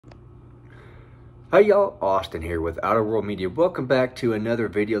Hey y'all, Austin here with Outer World Media. Welcome back to another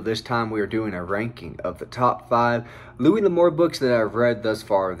video. This time we are doing a ranking of the top 5 Louis Lamour books that I've read thus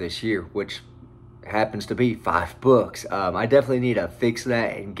far this year, which happens to be 5 books. I definitely need to fix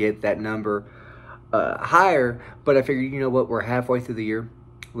that and get that number higher, but I figured, you know what, we're halfway through the year.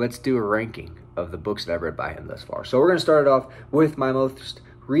 Let's do a ranking of the books that I've read by him thus far. So we're going to start it off with my most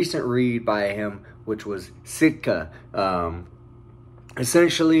recent read by him, which was Sitka.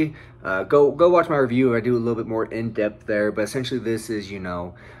 Essentially, go watch my review. I do a little bit more in-depth there, but essentially this is, you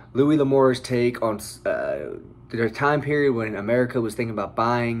know, Louis Lamour's take on the time period when America was thinking about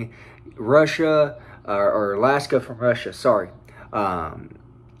buying Russia, or Alaska from Russia, sorry.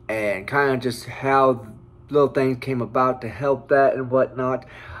 And kind of just how little things came about to help that and whatnot.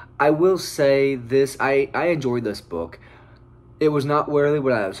 I will say this, I enjoyed this book. It was not really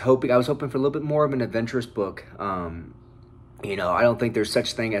what I was hoping. I was hoping for a little bit more of an adventurous book. You know, I don't think there's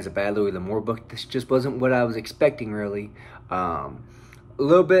such thing as a bad Louis Lamour book. This just wasn't what I was expecting, really. A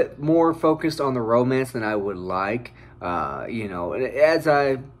little bit more focused on the romance than I would like. You know, as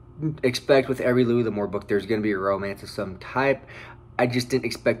I expect with every Louis Lamour book, there's going to be a romance of some type. I just didn't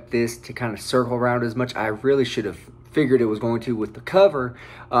expect this to kind of circle around as much. I really should have figured it was going to with the cover.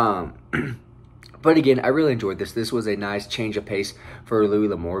 But again, I really enjoyed this. This was a nice change of pace for a Louis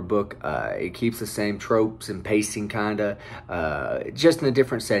Lamour book. It keeps the same tropes and pacing, kind of, just in a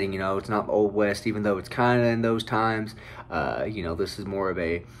different setting. You know, it's not Old West, even though it's kind of in those times. You know, this is more of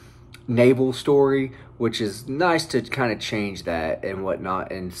a naval story, which is nice to kind of change that and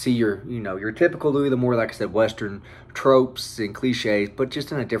whatnot, and see your, you know, your typical Louis Lamour, like I said, Western tropes and cliches, but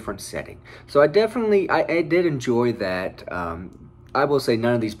just in a different setting. So I definitely, I did enjoy that. I will say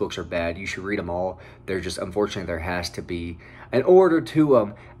none of these books are bad. You should read them all. They're just, unfortunately, there has to be an order to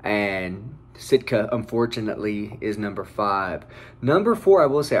them. And Sitka, unfortunately, is number 5. Number 4, I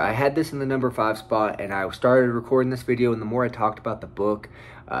will say, I had this in the number 5 spot, and I started recording this video, and the more I talked about the book,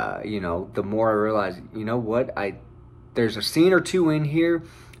 you know, the more I realized, you know what, there's a scene or two in here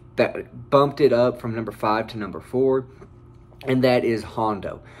that bumped it up from number 5 to number 4, and that is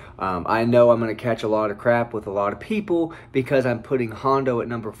Hondo. I know I'm going to catch a lot of crap with a lot of people because I'm putting Hondo at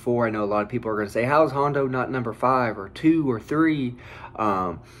number 4. I know a lot of people are going to say, how is Hondo not number 5 or 2 or 3?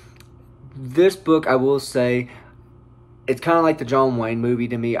 This book, I will say, it's kind of like the John Wayne movie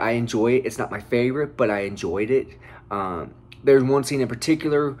to me. I enjoy it. It's not my favorite, but I enjoyed it. There's one scene in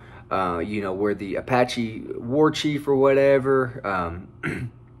particular, you know, where the Apache war chief or whatever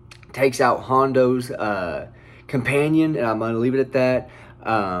takes out Hondo's companion, and I'm going to leave it at that.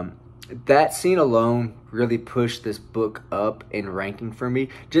 That scene alone really pushed this book up in ranking for me,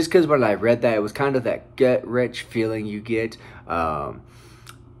 just because when I read that, it was kind of that gut-wrench feeling you get.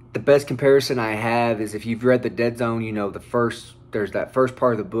 The best comparison I have is if you've read The Dead Zone, you know, there's that first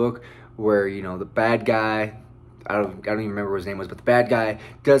part of the book where, you know, the bad guy, I don't even remember what his name was, but the bad guy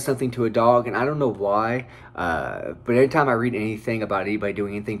does something to a dog, and I don't know why, but anytime I read anything about anybody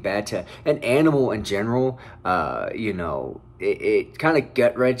doing anything bad to an animal in general, you know, it kind of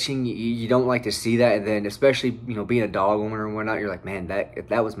gut-wrenching. You don't like to see that, and then especially, you know, being a dog owner and whatnot, you're like, man, if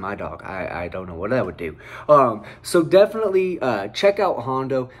that was my dog, I don't know what I would do. So definitely check out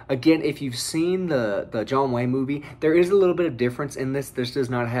Hondo. Again, if you've seen the John Wayne movie, there is a little bit of difference in this. This does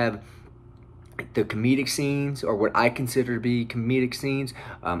not have the comedic scenes, or what I consider to be comedic scenes.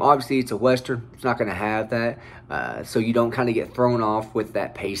 Obviously, it's a Western. It's not going to have that. So you don't kind of get thrown off with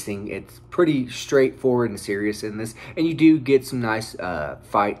that pacing. It's pretty straightforward and serious in this. And you do get some nice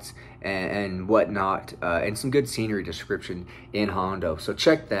fights and whatnot, and some good scenery description in Hondo. So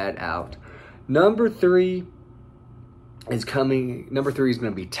check that out. Number 3 is coming. Number 3 is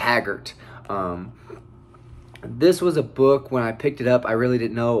going to be Taggart. This was a book, when I picked it up, I really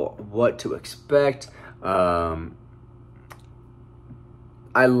didn't know what to expect. I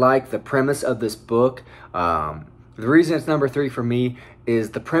like the premise of this book. The reason it's number 3 for me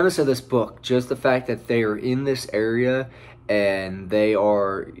is the premise of this book. Just the fact that they are in this area and they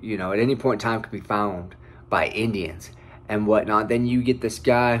are, you know, at any point in time could be found by Indians and whatnot. Then you get this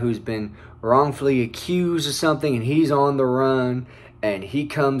guy who's been wrongfully accused of something and he's on the run. And he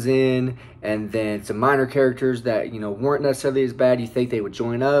comes in, and then some minor characters that, you know, weren't necessarily as bad. You think they would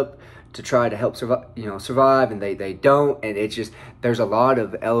join up to try to help survive, and they don't. And it's just, there's a lot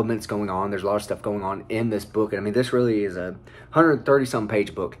of elements going on. There's a lot of stuff going on in this book. And I mean, this really is a 130-some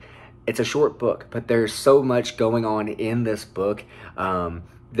page book. It's a short book, but there's so much going on in this book.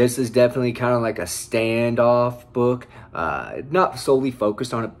 This is definitely kind of like a standoff book. Not solely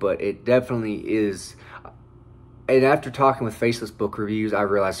focused on it, but it definitely is. And after talking with Faceless Book Reviews, I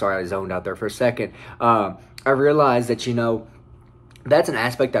realized, sorry, I zoned out there for a second. I realized that, you know, that's an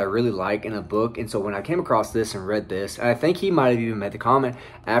aspect I really like in a book. And so when I came across this and read this, I think he might have even made the comment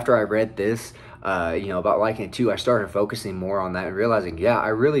after I read this, about liking it too. I started focusing more on that and realizing, yeah, I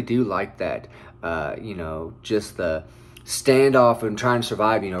really do like that. Just the standoff and trying to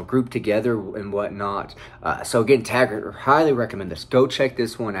survive, grouped together and whatnot. So again, Taggart, highly recommend this. Go check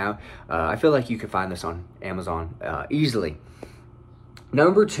this one out. I feel like you can find this on Amazon easily.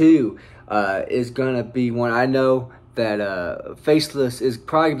 Number 2 is going to be one I know that Faceless is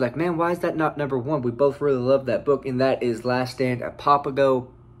probably like, man, why is that not number 1? We both really love that book, and that is Last Stand at Papago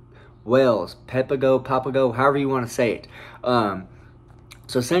Wells. Papago, however you want to say it.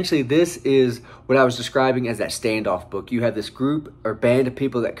 So essentially, this is what I was describing as that standoff book. You have this group or band of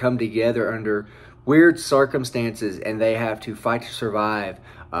people that come together under weird circumstances, and they have to fight to survive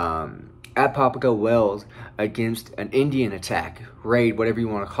at Papago Wells against an Indian attack, raid, whatever you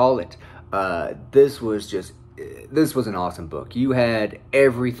want to call it. This was an awesome book. You had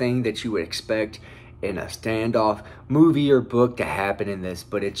everything that you would expect in a standoff movie or book to happen in this,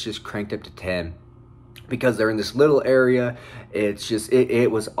 but it's just cranked up to 10 because they're in this little area. It's just,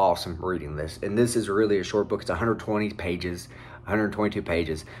 it was awesome reading this. And this is really a short book. It's 122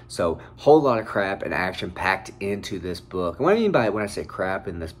 pages. So whole lot of crap and action packed into this book. And what I mean by when I say crap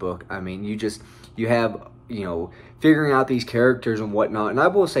in this book, I mean, you have, figuring out these characters and whatnot. And I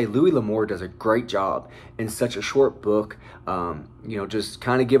will say Louis Lamour does a great job in such a short book, just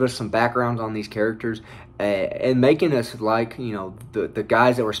kind of give us some background on these characters and making us like, the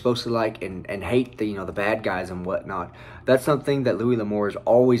guys that we're supposed to like and hate the bad guys and whatnot. That's something that Louis Lamour has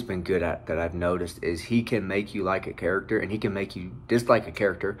always been good at, that I've noticed, is he can make you like a character and he can make you dislike a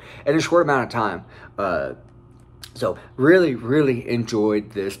character in a short amount of time. So really, really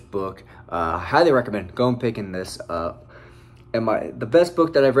enjoyed this book. Highly recommend going picking this up. And the best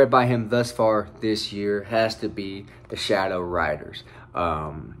book that I've read by him thus far this year has to be The Shadow Riders.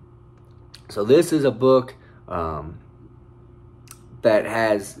 So this is a book that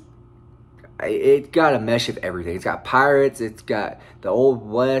has, it's got a mesh of everything. It's got pirates, it's got the Old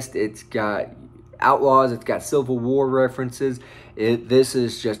West, it's got outlaws, it's got Civil War references. This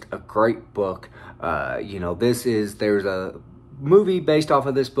is just a great book. There's a movie based off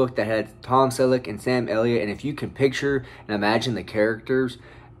of this book that had Tom Selleck and Sam Elliott, and if you can picture and imagine the characters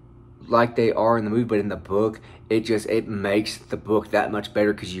like they are in the movie but in the book, it makes the book that much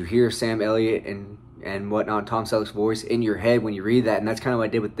better, because you hear Sam Elliott and whatnot, Tom Selleck's voice in your head when you read that, and that's kind of what I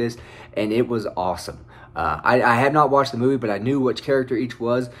did with this, and it was awesome. I have not watched the movie, but I knew which character each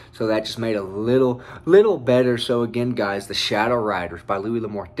was, so that just made it a little better. So again, guys, The Shadow Riders by Louis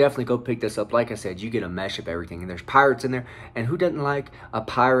Lamour. Definitely go pick this up. Like I said, you get a mesh of everything, and there's pirates in there, and who doesn't like a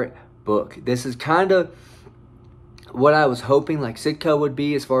pirate book? This is kind of what I was hoping like Sitka would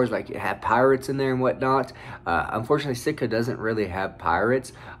be, as far as like have pirates in there and whatnot. Unfortunately, Sitka doesn't really have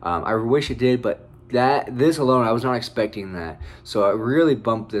pirates. I wish it did, but this alone, I was not expecting that. So it really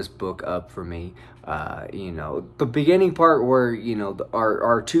bumped this book up for me. The beginning part where,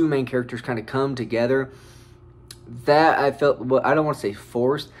 our two main characters kind of come together, that I felt, well, I don't want to say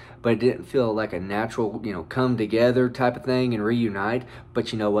forced, but it didn't feel like a natural, come together type of thing and reunite.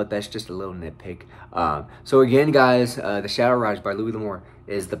 But you know what? That's just a little nitpick. So again, guys, The Shadow Riders by Louis Lamour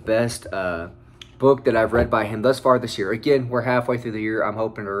is the best book that I've read by him thus far this year. Again, we're halfway through the year. I'm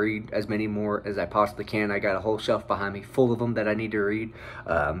hoping to read as many more as I possibly can. I got a whole shelf behind me full of them that I need to read.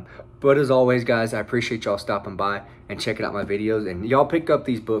 But as always, guys, I appreciate y'all stopping by and checking out my videos. And y'all pick up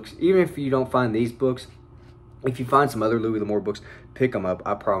these books. Even if you don't find these books, if you find some other Louis Lamour books, pick them up.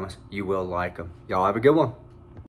 I promise you will like them. Y'all have a good one.